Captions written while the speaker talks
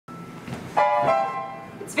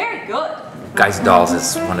It's very good. Guys and Dolls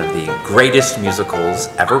is one of the greatest musicals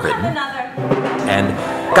ever written. And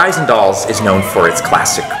Guys and Dolls is known for its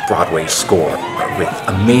classic Broadway score with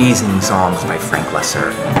amazing songs by Frank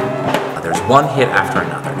Lesser. There's one hit after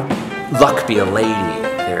another. Luck Be a Lady.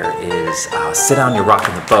 There is Sit Down, You're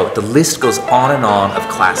Rockin the Boat. The list goes on and on of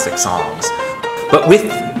classic songs. But with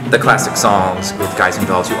the classic songs, with Guys and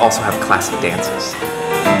Dolls, you also have classic dances.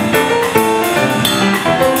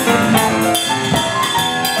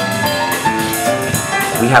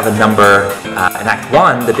 We have a number, in Act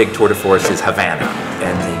 1, the big tour de force is Havana.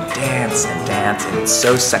 And they dance and dance, and it's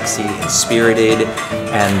so sexy and spirited.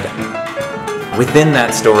 And within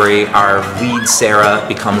that story, our lead, Sarah,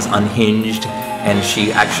 becomes unhinged, and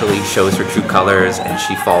she actually shows her true colors, and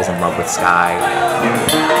she falls in love with Sky.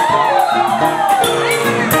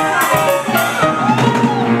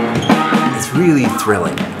 It's really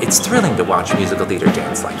thrilling. It's thrilling to watch musical theater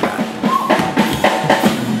dance like that.